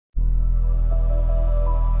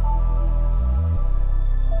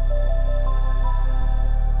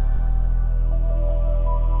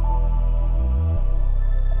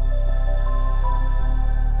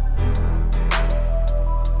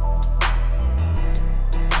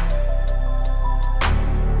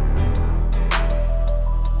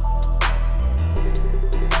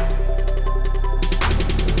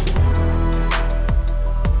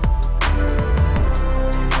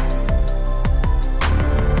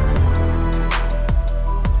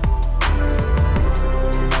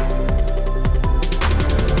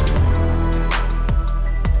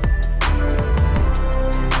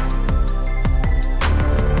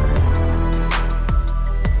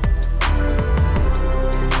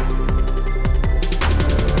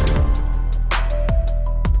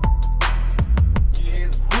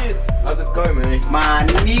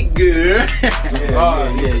girl.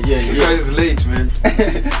 Yeah. You guys is late, man.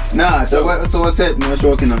 Nah, so what's up, man? What you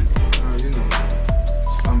working on? You know,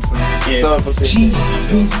 something. Yeah. Gizz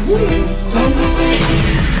Beats.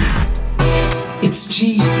 It's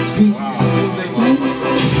Gizz Beats.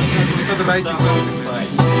 Start writing something.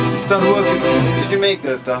 Start working. Did you make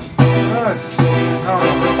that stuff? Yes.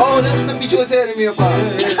 Oh, this is the beat you was telling me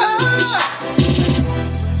about.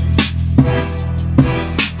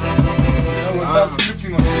 We'll start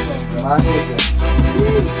scripting on this one, bro. My nigga.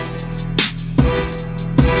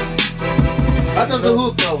 How does the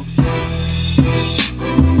hook go?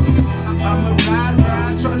 I'm a ride,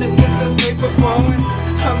 trying to get this paper boy.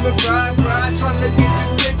 I'm a ride, trying to get this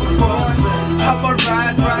paper boy. I'm a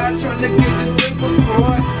ride, trying to get this paper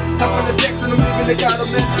boy. I'm on the sex and I'm moving the God of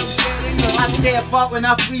men. I step up when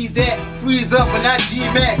I freeze that, freeze up when I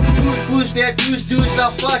G-Mac. Push that, douche, I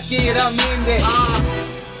fuck it, I'm in there.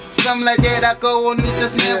 Something like that, I go on, we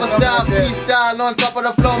just never stop. Freestyle on top of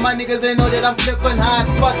the floor, my niggas they know that I'm flipping hard.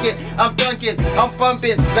 Fuck it, I'm dunking, I'm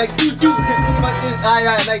pumping, like do. Fuck this, I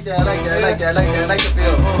like that, I like the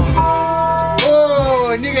feel.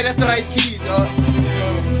 Oh, nigga, that's the right key, dog.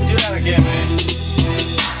 Do that again, man.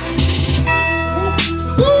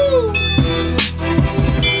 Woo!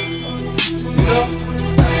 You know?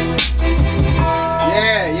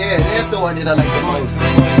 Yeah, that's the one that I like the most.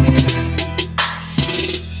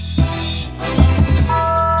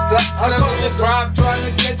 I'm trying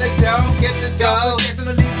to get the dough. Get the dough.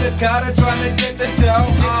 Trying to get the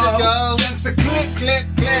dough. Youngster Clique.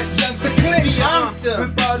 Youngster Clique. Youngster. We're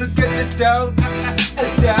about to get the dough.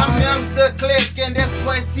 I'm Youngster Clique, and that's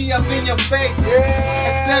why I see up in your face.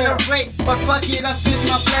 Accelerate, but fuck it, I fit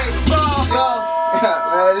my place. Yo.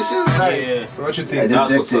 Well, this is nice. Yeah. So what you think?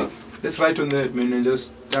 That's what's up. Let's write on that, man, and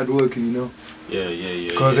just start working, you know. Yeah.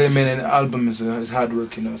 Because I mean, an album is hard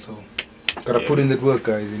work, you know. So gotta put in that work,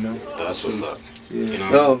 guys, you know. That's what's up. Yeah. You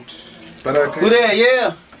know? Yo. But okay. Who there?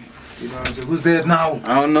 Yeah. You know what I'm saying? Who's there now?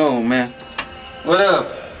 I don't know, man. What up?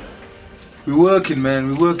 We working,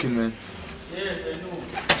 man. Yes, I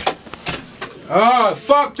know. Ah,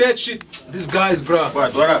 fuck that shit. This guy's, bro.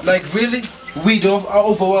 What up? Like, really? Weed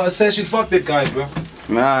over a session? Fuck that guy, bro.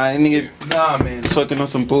 Nah, niggas Nah, man. talking on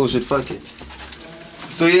some bullshit. Fuck it.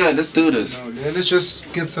 So yeah, let's do this. No, yeah, let's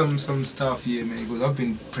just get some stuff here, man. Because I've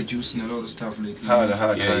been producing a lot of stuff lately. Hard.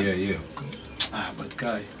 Yeah. Ah, but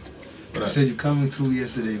guy, What I up? said you coming through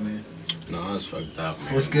yesterday, man. No, that's fucked up,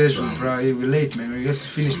 man. What's schedule, bro? Yeah, we're late, man. We have to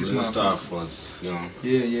finish this Some little motherfucker. stuff was, you know,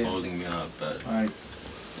 Yeah. holding me up, but Alright.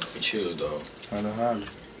 we chill, though. Halla.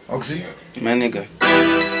 Oxy? Yeah. My nigga.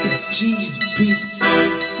 It's Gizz Beats.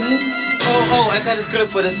 Oh, I got a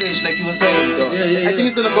script for this fish, like you were saying, though. Yeah. I think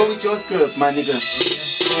it's gonna go with your script, my nigga.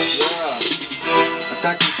 Yeah. I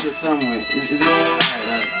got this shit somewhere. Is it?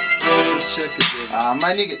 Alright. Let's check it, bro.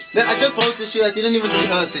 My nigga. I just wrote this shit. I didn't even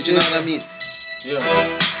rehearse it. You know what I mean? Yeah.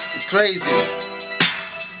 It's crazy.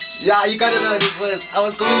 Yeah, you gotta know this verse. I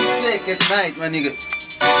was going sick at night, my nigga.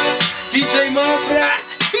 DJ Mobra!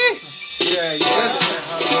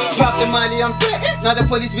 Pop the money, I'm sick. Now the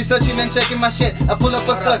police be searching and checking my shit. I pull up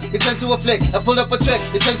a stud, it turn to a flick. I pull up a trick,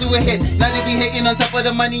 it turn to a hit. Now they be hating on top of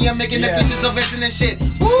the money. I'm making the pictures of wrestling and shit.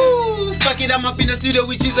 Woo! Fuck it, I'm up in the studio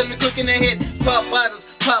with cheese and me cooking a hit. Pop bottles,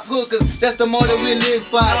 pop hookers, that's the motto we live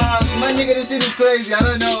by. My nigga, this shit is crazy. I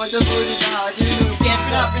don't know, I just wrote it down. I didn't know. Get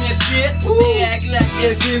up in this shit, they act like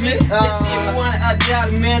you see me. If you want it, I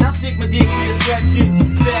doubt it, man. I'll stick my dick in this rap shit.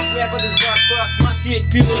 Back rap with this rock box, my shit,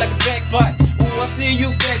 people like a backbite. Ooh, I see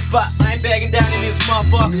you fake spot. I ain't bagging down in this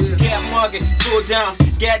motherfucker. Get market, go down,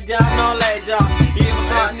 get down, no lay down. Even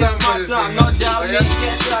if it's my song, no doubt, me,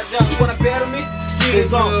 get shot down. You wanna battle me? Shit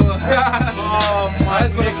is on. Oh, my,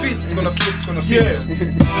 It's gonna fit. Yeah.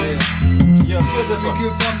 Yeah, we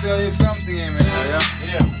killed something, I have something in man.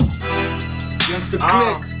 Yeah. Youngster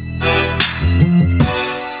Clique.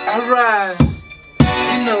 Alright.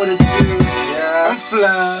 You know what to do. I'm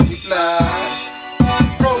fly.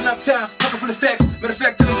 Rolling uptown, pocket full of stacks. Matter of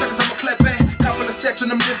fact, tell them suckers I'm a clap back. Top full of stacks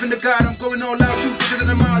when I'm living the God. I'm going all out, you figure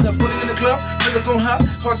than a mile. I'm putting in the club, niggas gon' hop.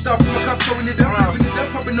 Hard stuff from my cup, throwing it up, living it up,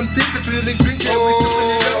 popping them things that really drink. Yeah, we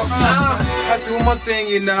sipping it up. I do my thing,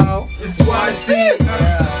 you know. It's why I see it.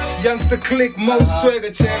 Youngster Clique, most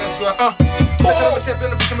Swegga channel. So, I'm a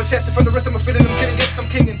champion, I'm my chest. From the rest of my feeling, I'm kidding, yes, I'm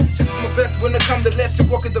kinging. This is my best. When I come the less, you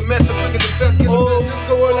walk in the mess. I'm bringing the best, get the best. Just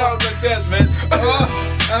go all out like that, man.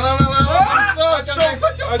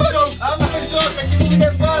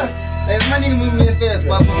 There's money to move me fast,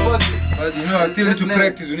 but fuck it. But you know, I still need to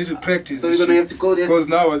practice. We need to practice. So we're gonna have to go there. Because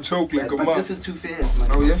now I choke like a But man. this is too fast, man.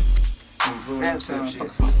 Oh yeah? Fast type shit.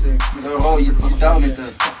 Oh, Oh, you down with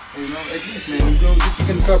us. you know, at least man, you go, if you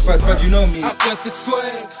can talk about, but you know me. I got the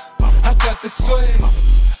swag. I got the swag,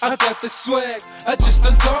 I got the swag, I just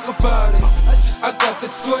don't talk about it. I got the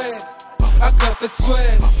swag, I got the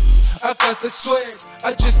swag, I got the swag,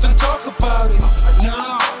 I just don't talk about it.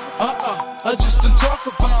 No, I just don't talk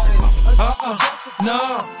about it. No,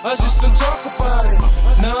 I just don't talk about it.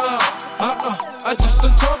 No, I just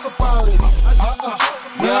don't talk about it.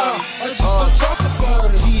 No, I just don't talk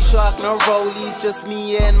about it. G-Shock, no rollies, just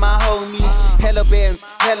me and my homies. Hella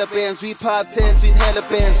bands, we pop tents with hella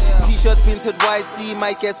bands. T-shirt printed YC,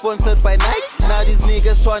 might get sponsored by Nike. Now these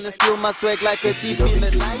niggas tryna steal my swag like a thief in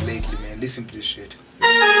the night. Lately, man, listen to this shit.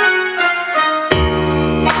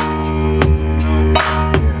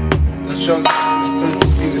 Let's try to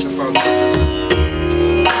see this about.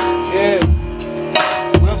 Yeah.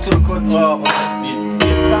 We have to record get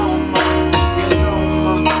down, man.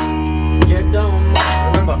 Get down,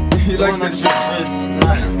 man. Remember, You like that shit? It's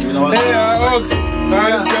nice, you know. Hey, Ox. This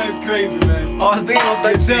guy is crazy, man. I was thinking of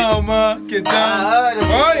that Get shit. down, man. Get down.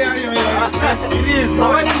 Oh, yeah. It is, Oh,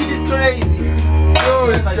 man. that shit is crazy. Oh,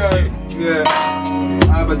 this guy.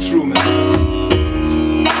 Yeah. But true, man.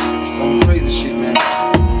 Some crazy shit, man.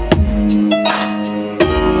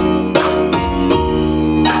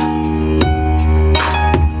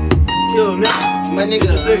 Still, no. My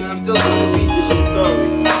nigga, I'm still gonna beat this shit, sorry.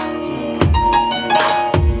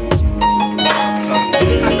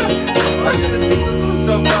 What's this Jesus who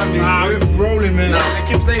stuff coming? We're rolling, man. I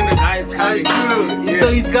keep saying the guy is coming. Yeah. So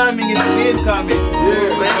he's coming, his kid coming. Yeah.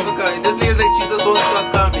 Forever coming. This nigga's like Jesus won't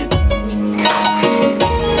stop coming.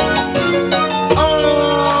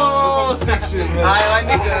 Oh! Section, man. Hi,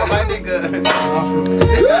 my nigga. Did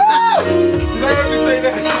I ever say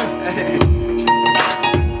that shit?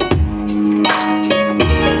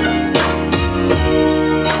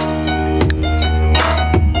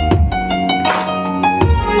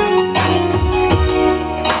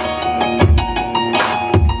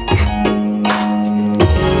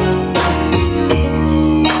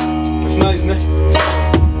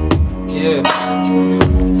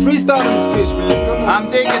 Freestyle this bitch, man. Come on. I'm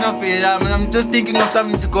thinking of it. I'm just thinking of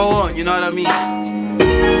something to go on. You know what I mean?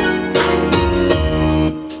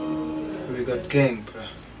 We got gang, bro.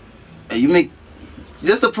 You make.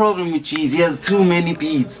 That's the problem with Gizz. He has too many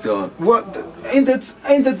beats, dog. What? Ain't that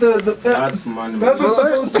the That's money. That's what's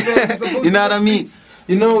supposed to be. It's supposed You know to what I mean?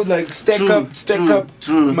 You know, like stack up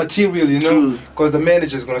material, you know, because the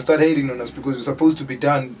manager's gonna start hating on us because we're supposed to be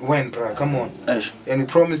done when, bruh, come on. And we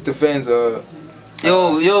promised the fans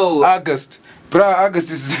Yo. August. Bruh, August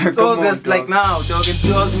is It's August, like now, dog, and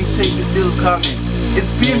Pur's mixtape is still coming.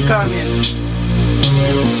 It's been coming.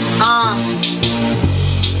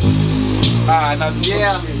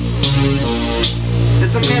 Yeah.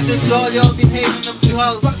 It's a message to all y'all been hating up the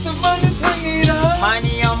house.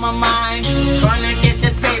 Money on my mind, trying to get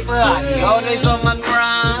the paper. I be always on my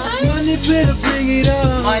grind. Money better bring it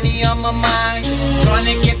on. Money on my mind, trying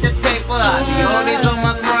to get the paper. I be always on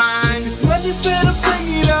my grind. Money better bring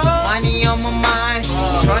it on. Money on my mind,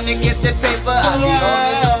 trying to get the paper. I be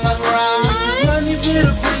always on my grind. Money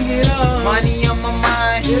better bring it on. Money on my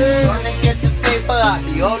mind, trying to get the paper. I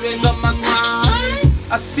be always on my grind.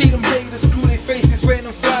 I see them haters screw their faces when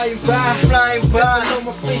I'm flying by. Flying by. On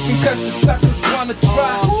my face and cause the suckers wanna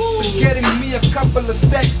try. Been getting me a couple of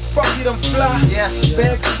stacks, fuck it, I'm fly. Yeah.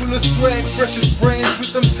 Bags full of swag, precious brains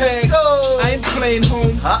with them tags. Oh. I ain't playing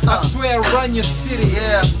homes, I swear I run your city.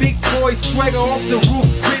 Yeah. Big boy swagger off the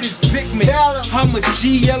roof, pretty's pick me. Tell 'em. I'm a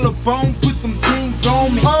G yellow bone, put them things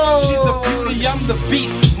on me. Oh. She's a beauty, I'm the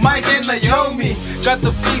beast, Mike and Naomi. Got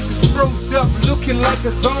the faces froze up, looking like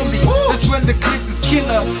a zombie. That's when the kids is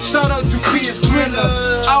killer. Shout out to P.S. Griller.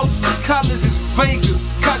 Outfit colors is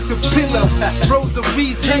Vegas, Caterpillar.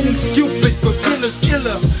 Rosaries hanging stupid, Godzilla's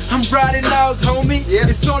iller. I'm riding out, homie. Yeah.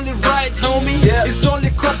 It's only right, homie. Yeah. It's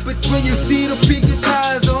only corporate when you see the pinky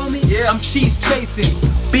tires on me. Yeah. I'm cheese chasing,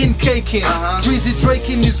 bean caking, Drizzy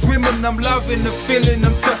draking these women. I'm loving the feeling.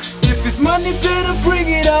 If it's money, better bring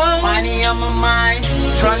it on. Money on my mind,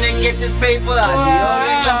 trying to get this paper. I be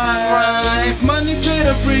always on my grind. It's money,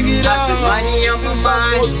 better bring it on. I said money on my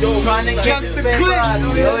mind, trying to get this Youngster, paper. Clique. I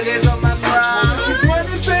be always on my grind. It's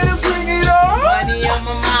money, better bring it on. Money on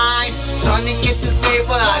my mind, trying to get this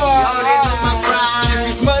paper. I be always on my grind.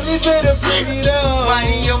 It's money, better bring it on.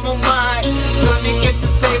 Money on my mind, trying to get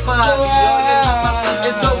this paper. I be always on my grind.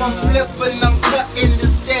 And so I'm flipping, I'm cutting the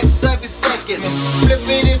stacks, I be stacking.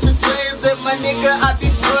 Flipping if it's ways that my nigga, I be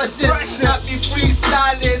brushing. I be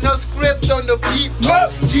freestyling, no script on the beat.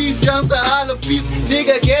 G's, Youngster, Halla beats,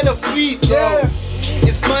 nigga get a free throw.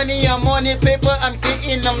 It's money, I'm on it, paper, I'm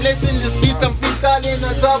getting, I'm listening this beats, I'm freestyling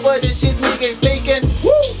on top of this shit, nigga faking.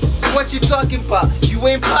 What you talking about? You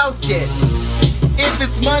ain't pout yet. If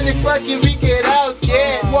it's money, fucking we get out,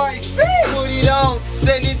 yeah. Why say? Put it on,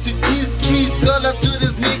 send it to these streets. All up to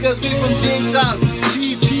these niggas, we from Jamestown,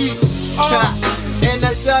 GP. And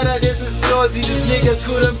I shout out, this is Josie. These niggas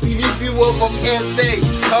couldn't believe we were from SA.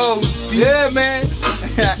 Oh, yeah, man.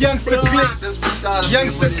 It's Youngster Clique. Just freestyle.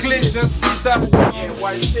 Youngster Clique, just freestyle.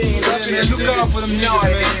 Why say Yeah, man, look out for them niggas,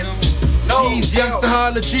 man. Gizz, Youngster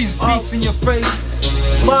Halla, Gizz beats in your face.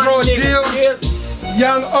 Raw deal,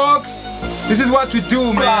 Young Ox. This is what we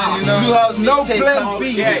do, man. You know, Blue House no mixtape plan comes,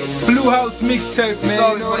 B. yeah. Blue House mixtape, man.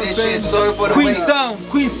 Sorry you know for what I'm that saying? shit. Sorry for the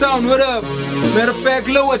Queenstown, what up? Matter of fact,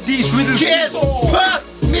 Lower D, Schwittel, Yes,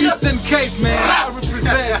 Eastern Cape, man. I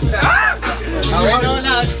represent. Alright, on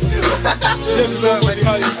that.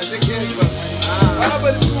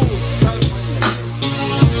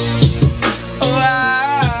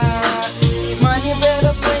 Money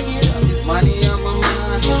better bring it up. Money on my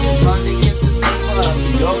mind. Trying to get this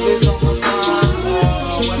paper. Always on my mind.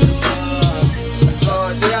 Oh, what the fuck? So,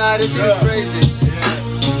 yeah, this is crazy.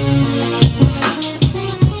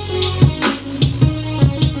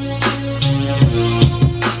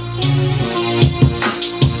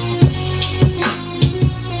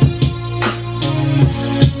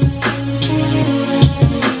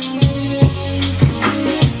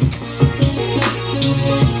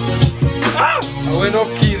 I went off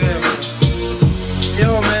key there, man.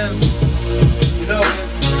 Yo, man. You know, man.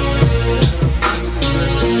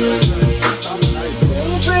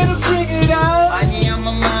 You better bring it out. Money on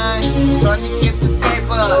my mind. Trying to get this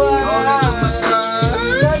paper. Always on my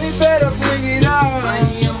mind. You better bring it out.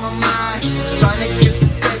 Money on my mind. Trying to get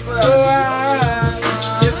this paper.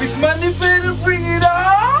 If it's money, better bring it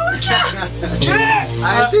out. Yeah.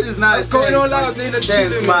 That shit is nice. What's going on out there in the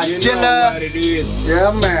That's my chiller.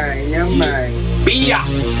 Yeah, man. Yeah, man. Beer.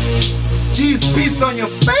 Gizz beats on your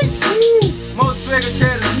face. Most Swegga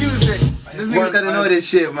channel music. This nigga gotta know this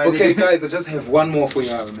shit, man. Okay, guys, I just have one more for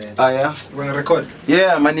y'all, man. Oh, yeah? We're gonna record.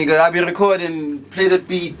 Yeah, my nigga. I'll be recording. Play that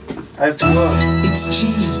beat. I have to work. It's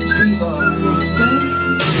GJee beats in your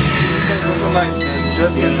face. It's so nice, man.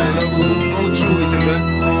 Just get, man, go through it and then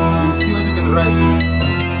you'll see what you can write.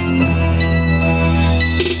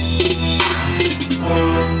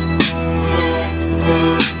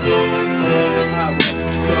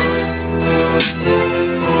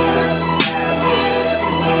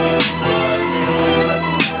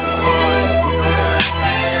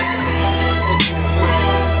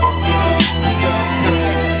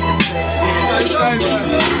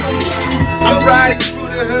 I'm riding through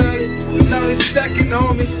the hood, now it's stacking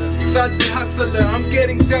on me. Such a hustler, I'm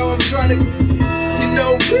getting down, I'm trying to, you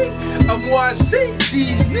know me, I'm YC,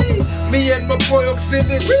 GJee, me and my boy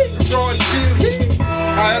Auxiliary, raw deal.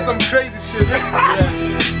 That's some crazy shit.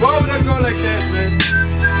 Why would I go like that,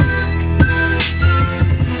 man?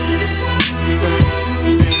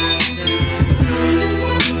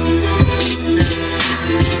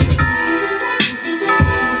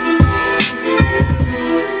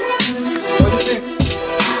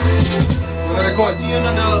 Record you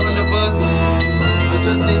on the verse. I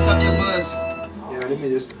just need some the verse.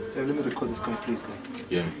 Yeah, let me record this guy, please, guy.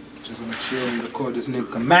 Yeah. Just wanna chill and record this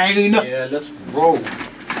nigga, man. Yeah, let's roll.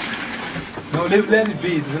 No, let it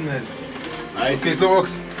be, isn't it? Alright. Okay, so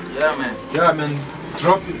Ox. Yeah, man. Yeah, man.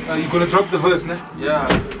 Drop it. You gonna drop the verse, ne? Yeah.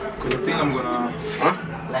 Cause I think I'm gonna.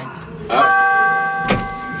 Huh?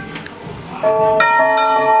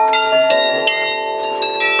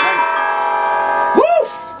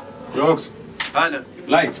 Woof! Jokes. Halla.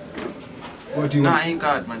 Light. What do you Nah, want? I ain't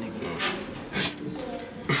got my nigga.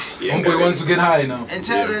 Yeah, Homeboy wants to get high now. And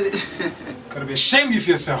tell it. Gotta be ashamed of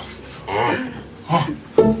yourself.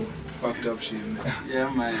 Fucked up shit, man. Yeah,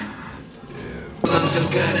 man.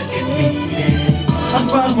 I'm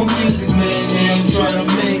about my music, man, yeah, I'm trying to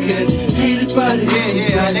make it. Hated by the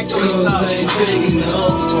Yeah, I like the way it sounds. I ain't faking no.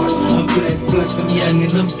 I'm black, plus I'm young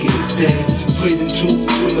and I'm gifted. Breathing through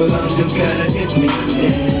my lungs and gotta admit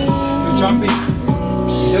that. You jump in.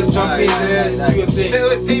 Just jump in there, do your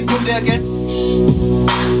thing. Pay from there again.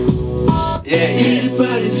 Yeah, Hated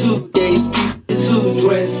by this hood, yeah, it's hood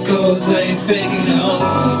dress, cause I ain't faking no.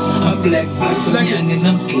 I'm black, plus I'm young and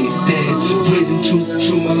I'm gifted. Breathing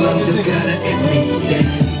through my lungs and gotta admit that.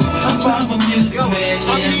 I'm about my music, man, yeah,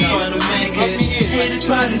 I'm trying to make it. Hated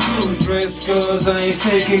by this hood Dress cause I ain't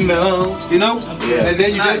faking no. You know? Yeah. And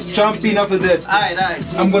then you just jump in after that. Alright.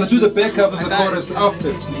 I'm gonna do the backup of the I got chorus after.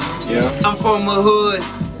 Yeah. I'm from a hood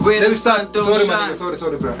where the Let's sun start. don't Sorry, shine. man.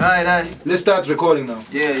 Sorry, bro. Alright. Let's start recording now.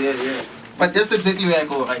 Yeah. But that's exactly where I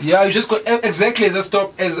go, right? Yeah, you just go exactly as I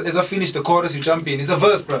stop, as I finish the chorus, you jump in. It's a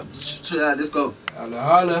verse, bro. Let's go. Halla,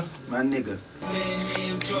 halla. My nigga. Man,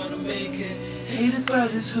 yeah, I'm trying to make it. Hated by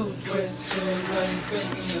this who dress, cause I ain't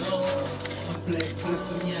faking it all. I'm black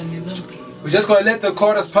plus I'm young and I'm gifted. We're just gonna let the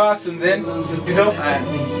chorus pass and then, you know.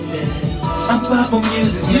 I'm poppin'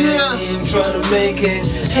 music, man, I'm trying to make it.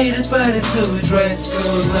 Hated by this who dress,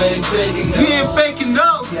 cause I ain't faking it all. We ain't faking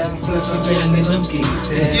no. Young plus I'm young and I'm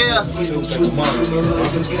gifted. Yeah.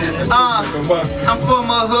 I'm from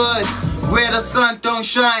a hood where the sun don't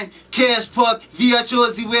shine. Cash Park, via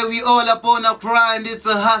Josie, where we all up on a grind. It's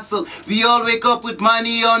a hustle. We all wake up with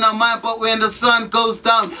money on our mind, but when the sun goes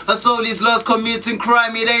down, our soul is lost committing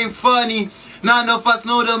crime. It ain't funny. None of us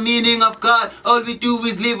know the meaning of God. All we do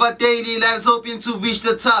is live our daily lives hoping to reach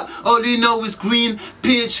the top. All we know is green,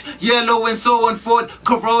 pitch, yellow and so on forth.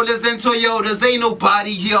 Corollas and Toyotas. Ain't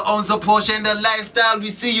nobody here owns a Porsche. And the lifestyle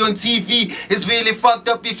we see on TV is really fucked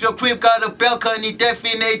up. If your crib got a balcony,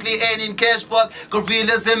 definitely ain't in Cash Park.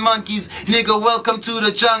 Gorillas and monkeys, nigga, welcome to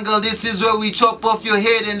the jungle. This is where we chop off your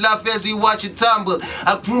head and laugh as we watch it tumble.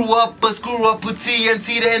 I grew up but screw up with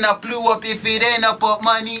TNT, then I blew up. If it ain't about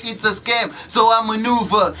money, it's a scam. So I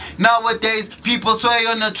maneuver. Nowadays, people swear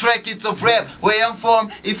on the track, it's a rap. Where I'm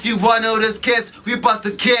from, if you want all this cats, we bust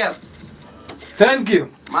a cab. Thank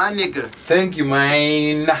you. My nigga. Thank you,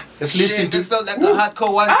 man. Let's listen Shit, to it felt like a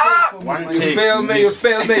hardcore one take for me. You fail me, you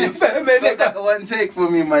fail me, you fail me. It felt like a one take for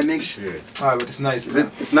me, my nigga. Shit. Alright, but it's nice.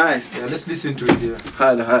 It's nice. Yeah, let's listen to it, yeah.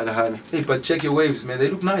 Halla, halla, halla. Hey, but check your waves, man. They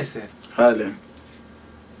look nice there. Halla.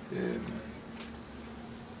 Yeah, man.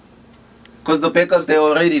 Because the backups, they're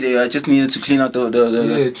already there. I just needed to clean out the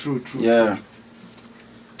yeah, true. Yeah.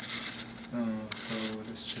 So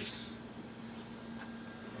let's just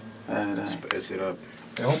Spice it up.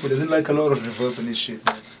 I hope it doesn't like a lot of reverb in this shit,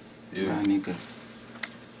 man. Yeah. My nigga.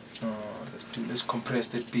 Let's compress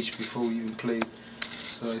that pitch before we even play it,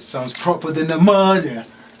 so it sounds proper than the mother.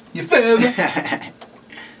 You feel me?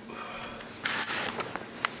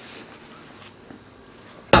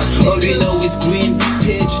 All we know is green,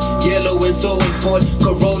 pitch, yellow and so on forth.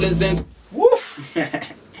 Corollas and Woof! Hey,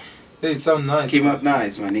 it sound nice. came bro. up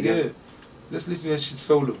nice, my nigga. Yeah. Let's listen to that shit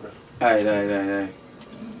solo, bro. Alright.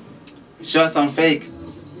 Sure sound fake.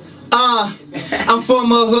 I'm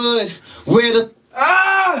from a hood where the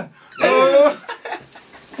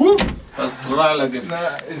Woo! That's dry again.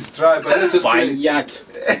 Nah, it's dry, but let's just play. Yat.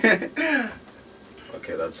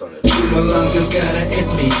 Okay, that sounded. My lungs have gotta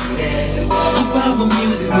admit that I'm poppin'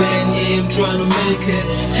 music, man, yeah, I'm trying to make it.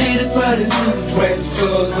 Hated by this new dress,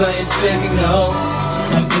 cause I ain't faking no.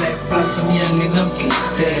 I'm black plus I'm young and I'm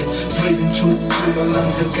gifted. Breathing truth through my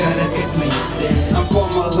lungs, I've gotta admit that. I'm from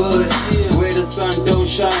a hood where the sun don't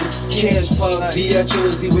shine. Cash Park, via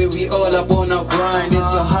Josie, where we all up on our grind.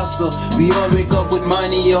 It's a hustle. We all wake up with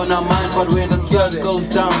money on our mind, but when the sun goes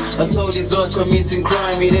down, our soul is lost committing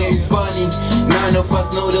crime. It ain't funny. None of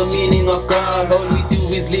us know the meaning of God. All we do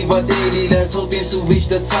is live our daily lives hoping to reach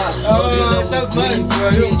the top. All we know is green,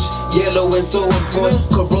 pitch, yellow and so on forth.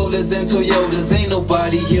 Corollas and Toyotas. Ain't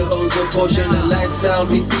nobody here owns a Porsche. And the lifestyle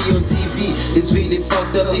we see on TV is really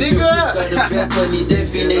fucked up. If you got a balcony,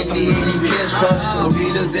 definitely ain't in Cash Park.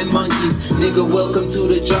 Gorillas and monkeys, nigga, welcome to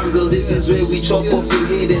the jungle. This is where we chop off your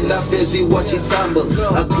head and laugh as we watch it tumble.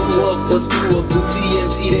 I grew up but screw up with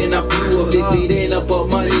TNT, then I blew up. If it ain't about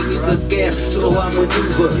money, it's a scam, so I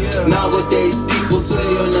maneuver. Nowadays, people swear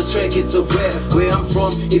on the track, it's a rap. Where I'm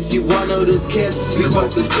from, if you want all those cats, we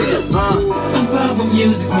bust the cab. I'm poppin'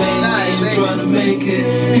 music, man, I'm trying to make it.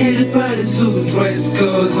 Hated by this who dress,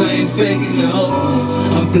 cause I ain't faking no.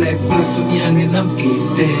 I'm black plus I'm young and I'm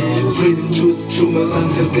gifted. Breathing truth through my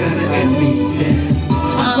lungs, I've gotta admit that.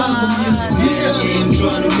 I'm poppin' music, man, I'm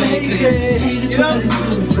trying to make it. Hated by this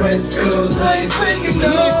who dress, cause I ain't faking no.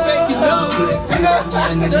 I'm black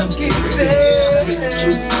plus I'm young and I'm gifted. Breathing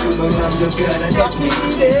truth through my lungs, I've gotta admit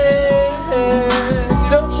that.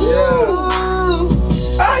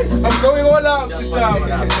 I'm going all out this time.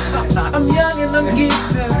 I'm young and I'm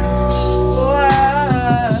gifted.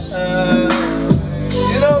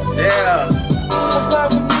 You know? Yeah. I'm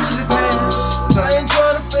poppin' music, man. I ain't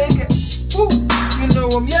trying to fake it. Woo. You know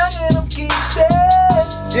I'm young and I'm gifted.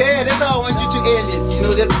 Yeah, that's how I want you to end it. You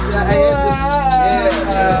know that I have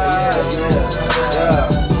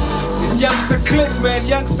this. It's Youngster Clique, man.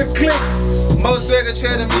 Youngster Clique. Most Swegga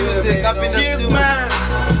trade music up in the studio. man.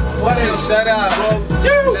 What else? Shout out, bro. You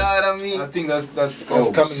know what I mean? I think that's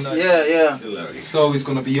coming now. Yeah. So it's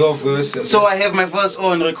gonna be your verse. And So I have my verse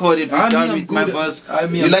on recorded. We're done with my verse.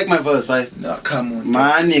 You like my verse, right? Nah, come on.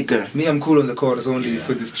 My nigga. Me, I'm cool on the chorus only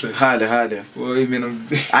for this track. Harder. Well, I mean,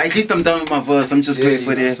 At least I'm done with my verse. I'm just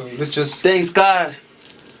grateful there. So let's just. Thanks, God.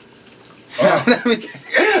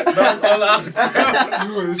 That's all out.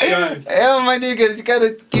 You this guy. Hell, my niggas, you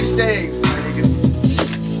gotta give thanks, my niggas.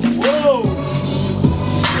 Whoa.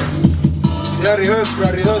 Yeah, rehearse,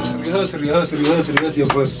 bro. Rehearse your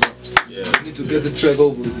verse, bro. Yeah. You need to get the track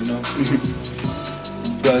over with, you know.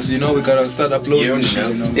 Plus, you know, we gotta start uploading this shit,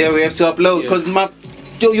 you know. Yeah, we have to upload, cause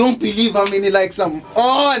yo, you won't believe how many likes I'm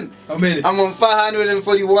on. How many? I'm on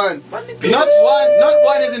 541. Not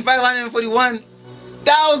one is in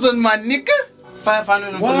 541,000, my nigga.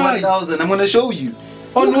 541,000. I'm gonna show you.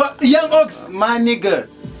 On what? Young Ox? My nigga.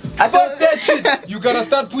 Fuck that shit. You gotta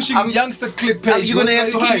start pushing Youngster Clique page. You're gonna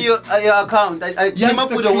have to give me your account. I came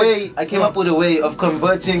up with a way. I came up with a way of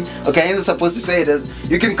converting. Okay, I ain't supposed to say this.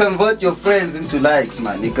 You can convert your friends into likes,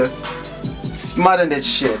 my nigga. Smart than that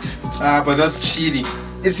shit. Ah, but that's cheating.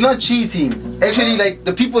 It's not cheating. Actually, like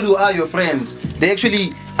the people who are your friends, they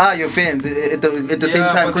actually are your fans at the same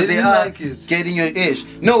time because they are getting your ish.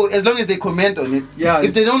 No, as long as they comment on it. Yeah.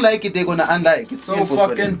 If they don't like it, they're gonna unlike. It's so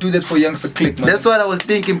fucking do that for Youngster Clique, man. That's what I was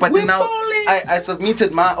thinking, but then now I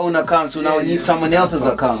submitted my own account, so now I need someone else's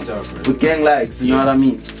account with gang likes. You know what I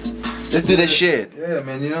mean? Let's do that shit. Yeah,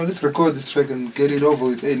 man. You know, let's record this track and get it over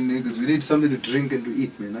with. Hey, niggas, we need something to drink and to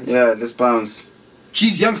eat, man. Yeah, let's bounce.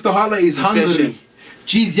 Gizz Youngster Halla is hungry.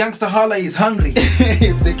 Gizz Youngster Halla is hungry.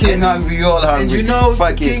 If the king hungry, we all hungry. And you know,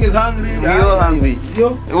 the king is hungry. We all hungry.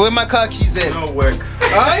 Yo. Where my car keys at? No work.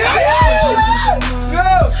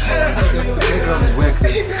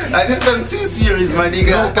 This is some 2 Series, my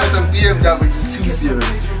nigga. I got some BMW 2 Series.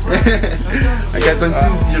 I got some 2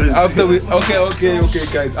 Series. After we, okay,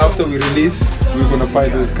 guys. After we release, we're gonna buy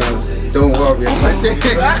those cars. Don't worry.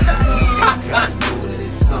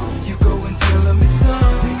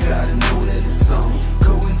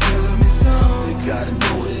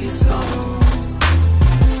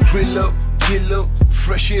 Grill up, kill up,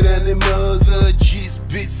 fresher than the mother. G's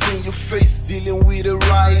bits in your face, dealing with a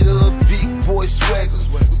rider. Big boy Swegga,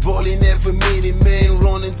 balling every minute, man.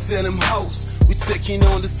 Run and tell him house. We taking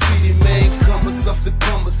on the city, man. Comers off the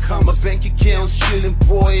comers. My bank account's chilling,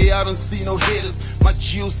 boy. I don't see no haters. My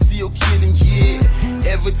G's still killing, yeah.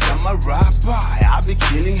 Every time I ride by, I be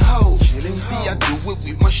killing hoes. See, I do it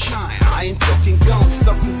with my shine. I ain't talking guns,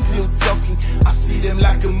 suckers still talking. I see them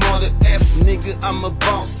like a mother F, nigga. I'm a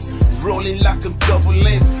boss. Rolling like I'm double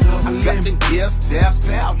M. I got them girls tap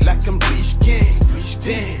out like I'm rich gang.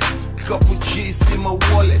 Damn, couple G's in my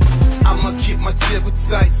wallet. I'ma keep my table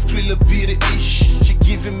tight. Skrilla be the ish. She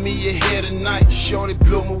giving me a head tonight. Shorty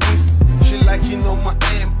blow my whistle. She like you know my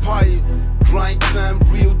empire. Grind time,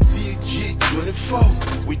 real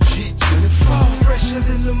G24 with G24. Fresher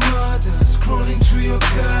than the mother, scrolling through your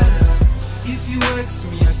gutter. If you ask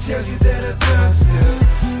me, I tell you that I got to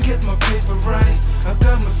get my paper right. I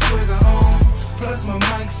got my swagger on, plus my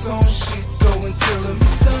mic's on. Shit, go and tell them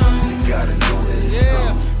it's on. You gotta know that it's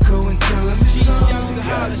on. Go and tell them it's on. You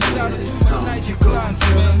gotta know that it's on. You go and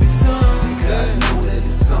tell them it's on. You gotta know that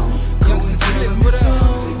it's on. Go and tell them it's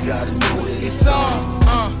on. You gotta know that it's on.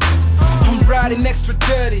 I'm riding extra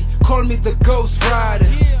dirty, call me the Ghost Rider.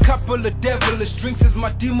 Couple of devilish drinks is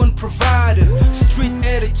my demon provider. Street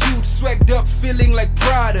attitude, swagged up, feeling like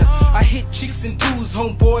Prada. I hit chicks in twos,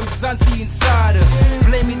 homeboy, I'm Zanti insider.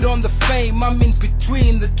 Blame it on the fame, I'm in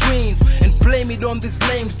between the twins. And blame it on these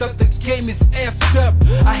lames that the game is effed up.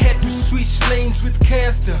 I had to switch lanes with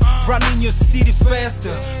Caster, running your city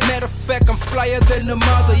faster. Matter of fact, I'm flyer than a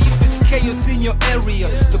mother. If it's chaos in your area,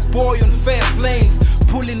 the boy on fast lanes.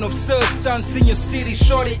 Pulling absurd stunts in your city,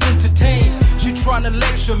 shorty entertain. She tryna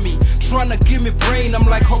lecture me, tryna give me brain. I'm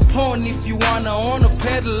like, hop on if you wanna. On a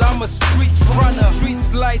pedal, I'm a street runner.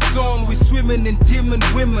 Streets lights on, we swimming in demon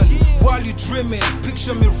women. While you dreaming,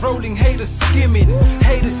 picture me rolling, haters skimming.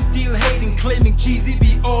 Haters still hating, claiming GZee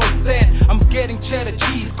be all that. I'm getting cheddar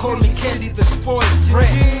cheese, call me Candy the spoiled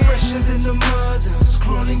brat. Fresher than the mother,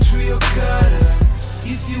 scrolling through your gutter.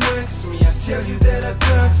 If you ask me, I tell you that I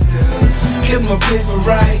got to get my paper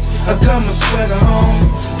right. I got my swagger home,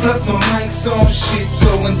 plus my mic's on. Shit,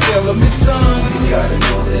 go and tell them it's on. You gotta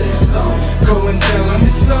know that it's on. Go and tell them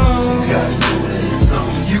it's on. You gotta know that it's on.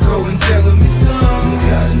 You go and tell them it's on. You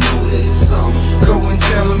gotta know that it's on. Go and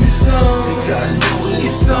tell them it's on. You gotta know that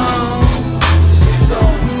it's on. It's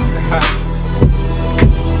on.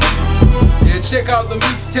 Yeah, check out the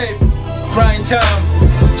mixtape. Grind time,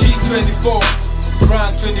 G24.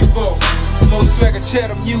 Grind 24, most Swegga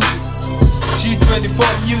cheddar music,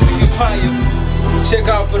 G24 music empire. Check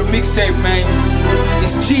out for the mixtape, man.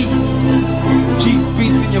 It's G's. G's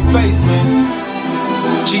beats in your face, man.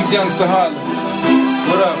 Gizz Youngster Halla.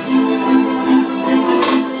 What up?